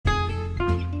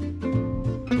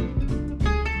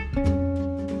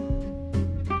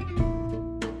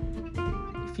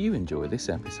enjoy this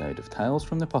episode of Tales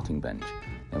from the Potting Bench,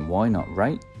 then why not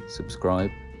rate, subscribe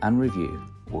and review,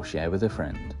 or share with a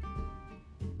friend.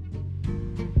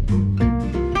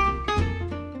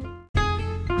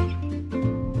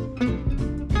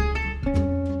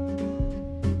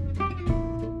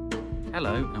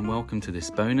 Hello and welcome to this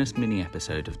bonus mini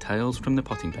episode of Tales from the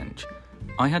Potting Bench.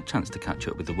 I had a chance to catch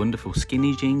up with the wonderful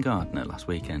Skinny Jean Gardner last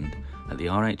weekend at the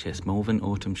RHS Malvern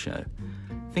Autumn Show.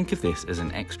 Think of this as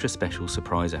an extra special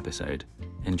surprise episode.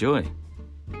 Enjoy!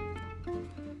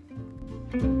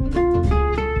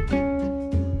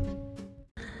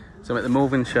 So I'm at the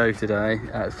Malvern Show today,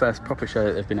 the first proper show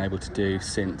that they've been able to do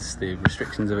since the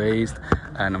restrictions have eased,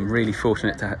 and I'm really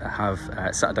fortunate to have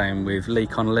sat down with Lee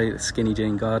Connolly, the Skinny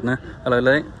Jean Gardner. Hello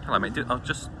Lee. Hello mate,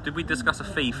 did we discuss a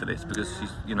fee for this? Because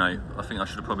I think I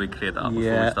should have probably cleared that up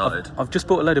before we started. I've just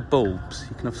bought a load of bulbs.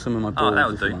 You can have some of my bulbs. Oh, that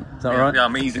would do. Is that alright? Yeah,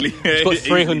 I'm easily. I've got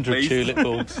 300 easily, tulip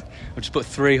bulbs. I've just put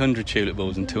 300 tulip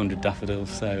bulbs and 200 daffodils.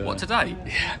 So what, today?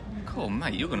 Yeah. Cool,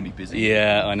 mate, you're going to be busy.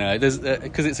 Yeah, I know. There's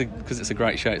because it's a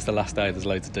great show. It's the last day. There's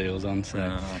loads of deals on.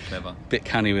 So clever. Bit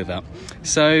canny with that.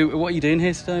 So what are you doing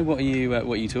here today? What are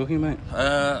you talking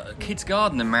about? Kids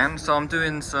gardening, man. So I'm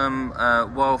doing some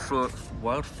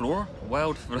wildflower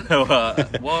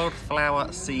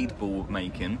seed ball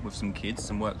making with some kids,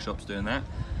 some workshops doing that.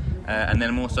 And then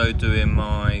I'm also doing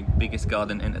my biggest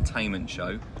garden entertainment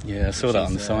show. Yeah, I saw that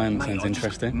on the sign. Sounds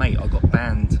interesting. I got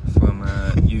banned from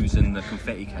using the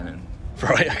confetti cannon.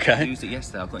 Right, okay. I used it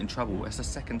yesterday. I got in trouble. It's the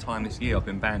second time this year I've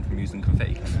been banned from using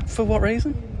confetti cannon. For what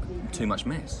reason? Too much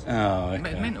mess. Oh,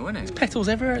 okay. Mental, isn't it? There's petals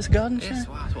everywhere. It's a garden show. Yes,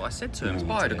 well, that's what I said to him. It's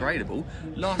biodegradable.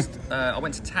 I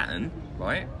went to Tatton,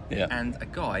 right? Yeah. And a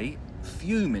guy,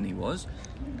 fuming he was,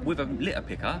 with a litter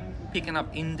picker, picking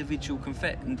up individual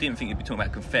confetti. And didn't think you'd be talking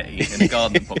about confetti in a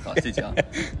gardening podcast, did you?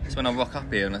 So when I rock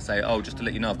up here and I say, oh, just to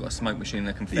let you know, I've got a smoke machine and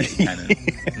a confetti cannon.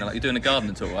 And they're like, you're doing a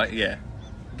gardening tour, right? Yeah.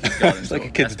 It's like a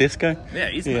kid's disco. Yeah,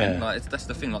 it is, man. Like, that's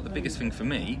the thing. Like, the biggest thing for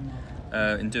me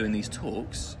in doing these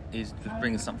talks is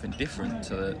bringing something different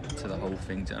to the whole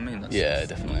thing. Do you know what I mean? That's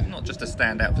definitely. Not just to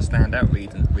stand out for standout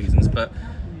reasons, but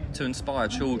to inspire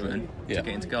children to get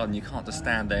into gardening. You can't just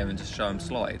stand there and just show them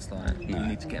slides. Like, you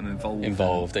need to get them involved.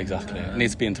 Involved, exactly. It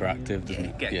needs to be interactive, doesn't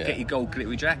it? Get your gold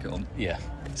glittery jacket on. Yeah.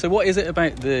 So what is it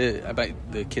about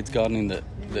the kids gardening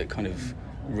that kind of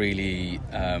really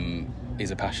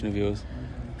is a passion of yours?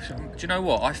 Do you know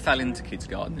what? I fell into kids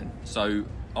gardening. So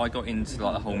I got into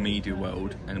like the whole media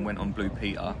world and went on Blue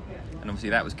Peter, and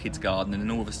obviously that was kids gardening.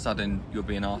 And all of a sudden you're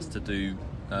being asked to do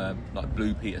like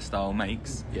Blue Peter style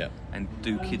makes, and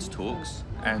do kids talks.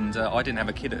 And I didn't have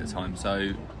a kid at the time,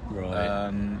 so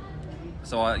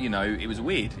so it was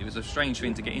weird. It was a strange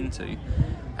thing to get into,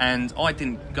 and I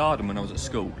didn't garden when I was at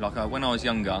school. Like when I was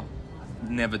younger,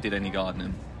 never did any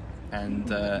gardening, and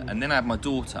then I had my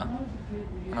daughter.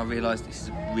 And I realised this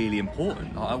is really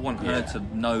important. Like, I want her to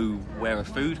know where her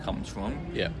food comes from.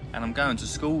 Yeah. And I'm going to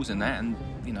schools and that, and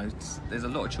there's a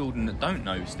lot of children that don't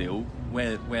know still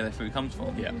where their food comes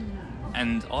from. Yeah.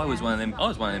 And I was one of them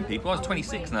people. I was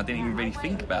 26 and I didn't even really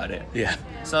think about it. Yeah.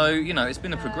 So it's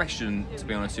been a progression, to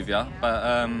be honest with you,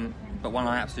 but one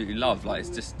I absolutely love. Like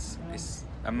it's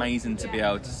amazing to be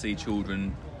able to see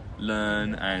children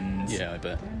learn and I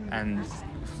bet. And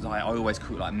like I always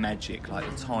call it like magic, like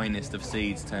the tiniest of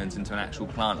seeds turns into an actual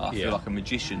plant. I feel like a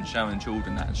magician showing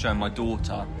children that, and showing my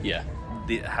daughter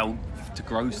how to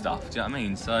grow stuff. Do you know what I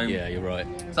mean? So yeah, you're right.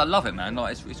 So I love it, man.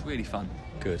 Like it's really fun.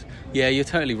 Good. Yeah, you're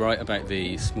totally right about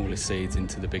the smallest seeds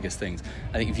into the biggest things.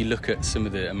 I think if you look at some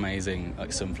of the amazing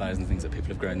like sunflowers and things that people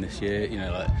have grown this year,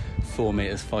 like 4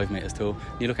 meters, 5 meters tall,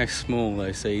 you look how small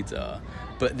those seeds are.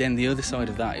 But then the other side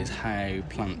of that is how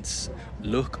plants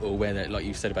look, or where, like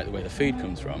you said about the way the food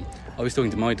comes from. I was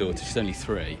talking to my daughter, she's only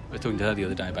 3. I was talking to her the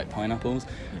other day about pineapples,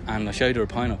 and I showed her a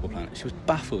pineapple plant. She was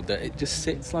baffled that it just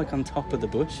sits like on top of the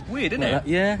bush. Weird, isn't it? That.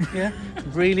 Yeah.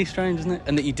 Really strange, isn't it?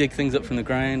 And that you dig things up from the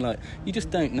ground, like you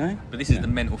just don't know. But this is the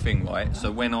mental thing, right?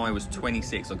 So when I was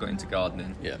 26, I got into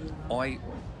gardening. Yeah. I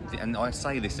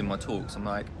say this in my talks. I'm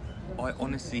like, I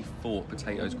honestly thought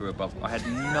potatoes grew above. I had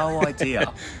no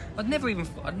idea. I'd never even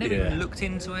looked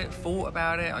into it, thought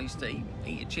about it. I used to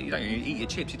eat a chip. You don't eat your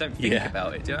chips. You don't think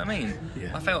about it. Do you know what I mean?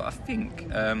 Yeah. I think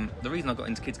the reason I got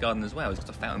into kids garden as well is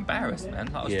because I felt embarrassed, man.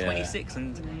 Like I was 26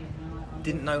 and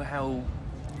didn't know how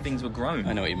things were grown.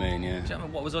 I know what you mean, yeah. Do you know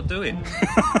what was I doing? Do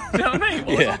you know what I mean?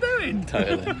 What was I doing?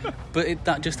 Totally. But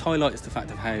that just highlights the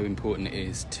fact of how important it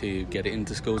is to get it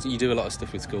into schools. You do a lot of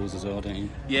stuff with schools as well, don't you?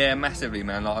 Yeah, massively,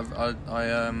 man. Like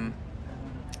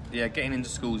getting into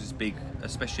schools is big,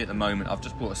 especially at the moment. I've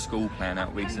just brought a school plan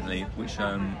out recently, which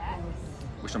I'm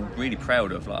really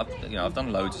proud of. Like I've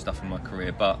done loads of stuff in my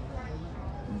career, but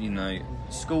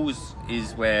schools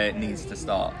is where it needs to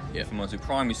start. Yeah. From to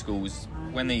primary schools,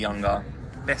 when they're younger,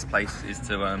 best place is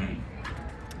to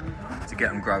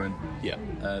get them growing. Yeah.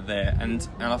 There, and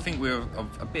I think we're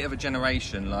a bit of a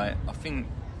generation. Like, I think,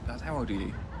 how old are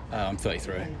you? I'm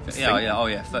 33.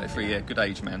 Yeah, 33. Yeah, good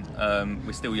age, man.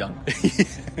 We're still young.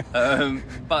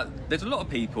 But there's a lot of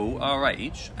people our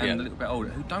age and a little bit older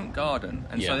who don't garden,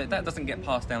 and so that doesn't get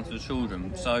passed down to the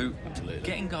children. So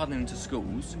getting gardening into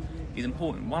schools is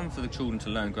important. One, for the children to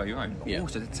learn, grow your own, but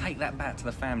also to take that back to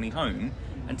the family home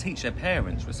and teach their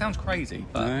parents. It sounds crazy,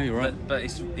 but no, you're right. but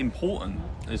it's important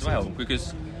as well,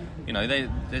 because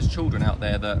there's children out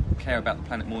there that care about the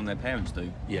planet more than their parents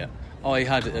do. Yeah. I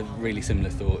had a really similar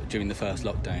thought during the first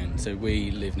lockdown. So we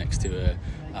live next to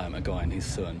a guy and his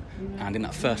son, and in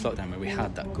that first lockdown where we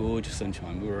had that gorgeous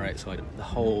sunshine, we were outside the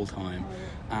whole time,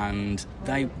 and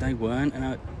they weren't,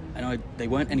 they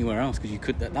weren't anywhere else, because you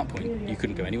could, at that point, you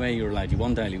couldn't go anywhere. You were allowed your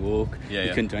one daily walk. You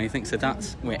couldn't do anything. So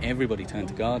that's where everybody turned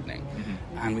to gardening. Mm-hmm.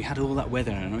 And we had all that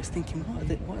weather, and I was thinking,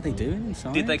 what are they doing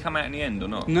inside? Did they come out in the end or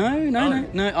not? No.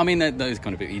 I mean, those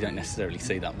kind of people, you don't necessarily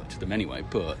see that much of them anyway.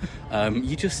 But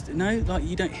you just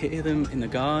you don't hear them in the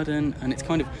garden, and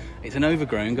it's an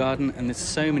overgrown garden. And there's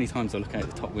so many times I look out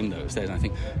the top window upstairs and I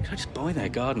think, could I just buy their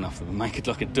garden off them and make it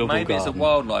like a double garden? Maybe it's a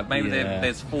wildlife. Maybe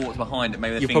there's thoughts behind it.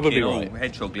 Maybe they're thinking, probably right.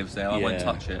 Hedgehog lives there. I won't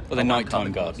touch it. Or they're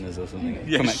nighttime gardeners or something.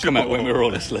 Yeah, come out when we're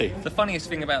all asleep. The funniest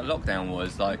thing about lockdown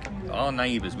was, like, our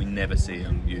neighbours, we never see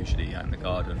them usually out in the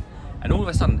garden, and all of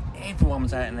a sudden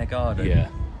everyone's out in their garden. Yeah.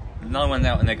 No one's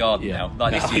out in their garden now.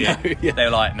 Like this year, they're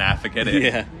like, nah, forget it.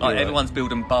 Yeah, like everyone's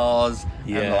building bars and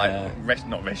Yeah.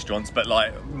 not restaurants, but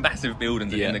like massive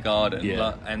buildings in the garden. Yeah.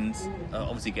 Like, and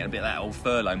obviously getting a bit of that old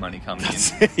furlough money coming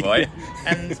That's in, it, right?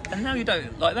 yeah. And now you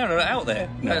don't, like, they're not out there.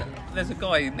 No. There's a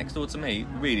guy next door to me,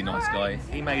 really nice guy.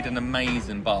 He made an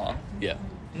amazing bar. Yeah.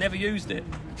 Never used it.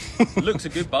 Looks a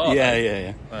good bar.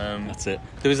 Yeah. That's it.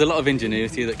 There was a lot of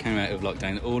ingenuity that came out of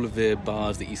lockdown. All of the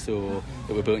bars that you saw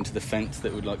that were built into the fence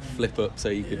that would like flip up so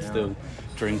you could still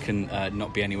drink and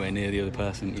not be anywhere near the other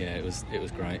person. Yeah, it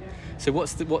was great. So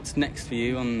what's next for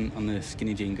you on the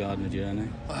Skinny Jean Gardener journey?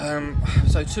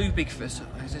 So two big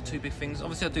things.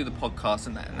 Obviously, I do the podcast,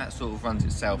 and that sort of runs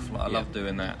itself. Like, I love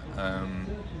doing that. I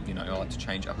like to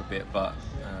change it up a bit, but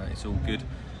it's all good.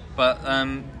 But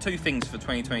two things for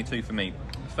 2022 for me.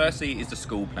 Firstly is the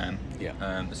school plan,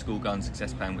 the school garden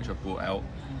success plan, which I've brought out.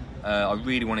 I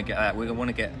really want to get that. We want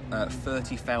to get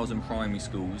 30,000 primary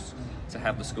schools to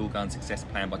have the school garden success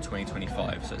plan by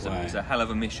 2025. So it's a hell of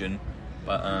a mission,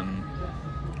 but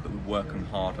we're working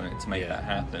hard on it to make that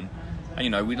happen.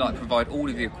 And we'd like to provide all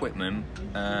of the equipment,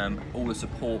 all the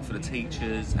support for the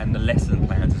teachers, and the lesson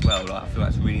plans as well. Like, I feel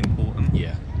that's really important.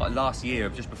 Yeah. Like last year,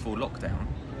 just before lockdown,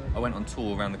 I went on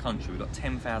tour around the country. We got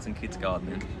 10,000 kids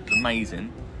gardening. It was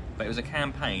amazing, but it was a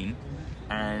campaign.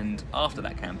 And after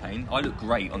that campaign, I looked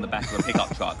great on the back of a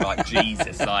pickup truck. Like,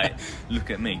 Jesus, like, look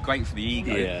at me. Great for the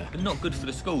ego, but not good for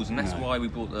the schools. And that's why we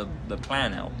brought the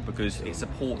plan out, because it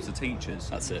supports the teachers.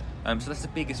 That's it. So that's the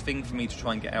biggest thing for me to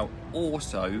try and get out.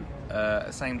 Also, at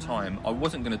the same time, I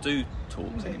wasn't going to do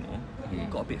talks anymore.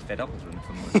 Got a bit fed up with them,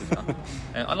 from my sister.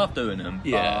 I love doing them,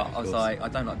 but I was like, I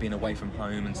don't like being away from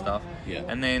home and stuff. Yeah.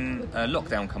 And then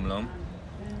lockdown come along.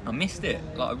 I missed it.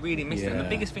 Like, I really missed it. And the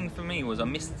biggest thing for me was I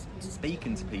missed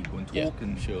speaking to people and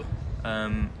talking. Yeah,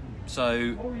 sure.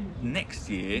 So next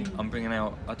year I'm bringing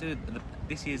out.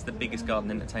 This year's the biggest garden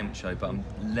entertainment show, but I'm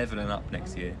leveling up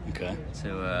next year. Okay.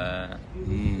 To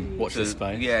watch this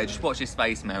space. Yeah, just watch this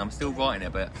space, man. I'm still writing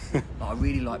it, but I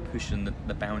really like pushing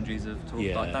the boundaries of talk.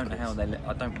 Yeah, I don't know how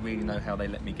I don't really know how they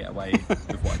let me get away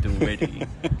with what I do already.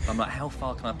 I'm like, how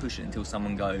far can I push it until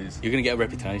someone goes, You're going to get a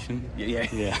reputation. Yeah.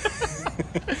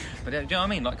 But do you know what I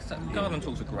mean? Like, garden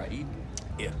talks are great.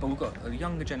 Yeah. But we've got a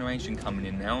younger generation coming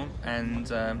in now, and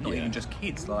not even just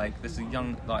kids. Like, there's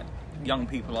young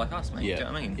people like us, mate. Yeah. Do you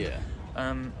know what I mean? Yeah.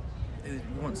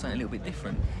 We want something a little bit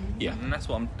different. Yeah. And that's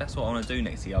what I want to do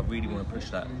next year. I really want to push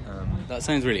that. That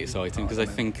sounds really exciting, because I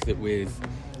think that with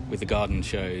the garden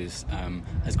shows,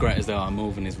 as great as they are,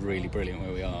 Malvern is really brilliant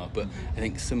where we are, but I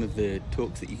think some of the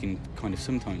talks that you can kind of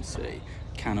sometimes see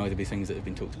can either be things that have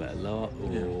been talked about a lot,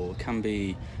 or can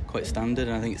be quite standard,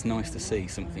 and I think it's nice to see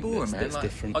something that's like,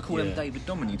 different. I call them David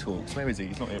Dominy talks. Where is he?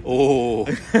 He's not here. Oh.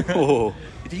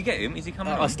 Did you get him? Is he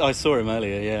coming on? I saw him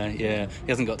earlier, yeah. He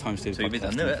hasn't got time to do the podcast. I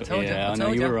knew it, I told you. I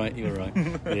know, you were right.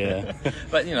 Yeah.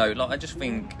 But, I just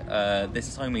think there's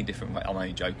so many different ways. I'm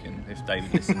only joking, if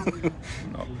David listens.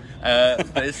 I'm not.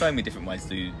 But there's so many different ways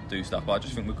to do stuff. But I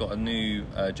just think we've got a new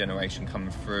generation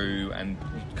coming through and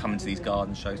coming to these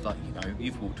garden shows. Like,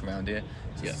 you've walked around here.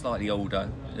 It's a slightly older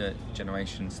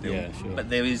generation still. Yeah, sure. But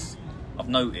there is... I've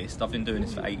noticed, I've been doing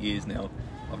this for 8 years now,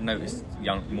 I've noticed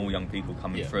more young people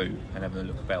coming through and having a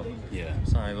look about. Yeah.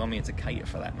 So I'm here to cater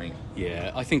for that, mate.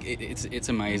 Yeah, I think it's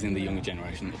amazing, the younger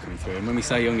generation that are coming through. And when we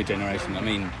say younger generation, I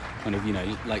mean kind of,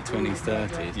 late 20s,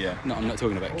 30s. Yeah. No, I'm not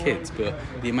talking about kids, but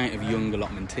the amount of young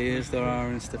allotmenteers there are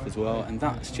and stuff as well. And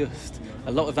that's just,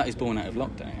 a lot of that is born out of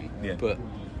lockdown. Yeah. But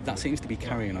that seems to be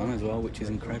carrying on as well, which is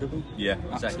incredible. Yeah,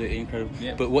 exactly. Absolutely incredible.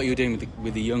 Yeah. But what you're doing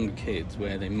with the younger kids,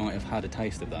 where they might have had a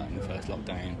taste of that in the first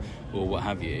lockdown or what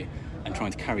have you, and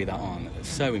trying to carry that on, it's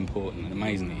so important and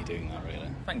amazing that you're doing that, really.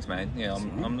 Thanks, man. Yeah,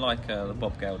 I'm like the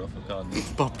Bob Geldof of gardening.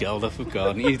 Bob Geldof of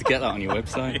gardening. You need to get that on your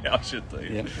website. Yeah, I should do.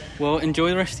 Yeah. Well,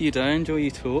 enjoy the rest of your day, enjoy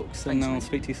your talks, and I'll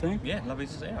speak to you soon. Yeah, lovely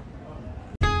to see you.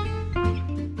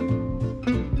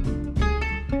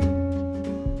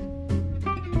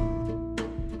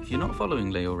 If you're not following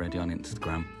Lee already on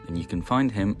Instagram, then you can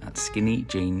find him at Skinny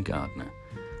Jean Gardener.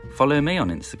 Follow me on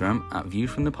Instagram at View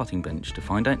from the Potting Bench to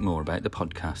find out more about the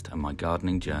podcast and my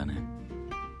gardening journey.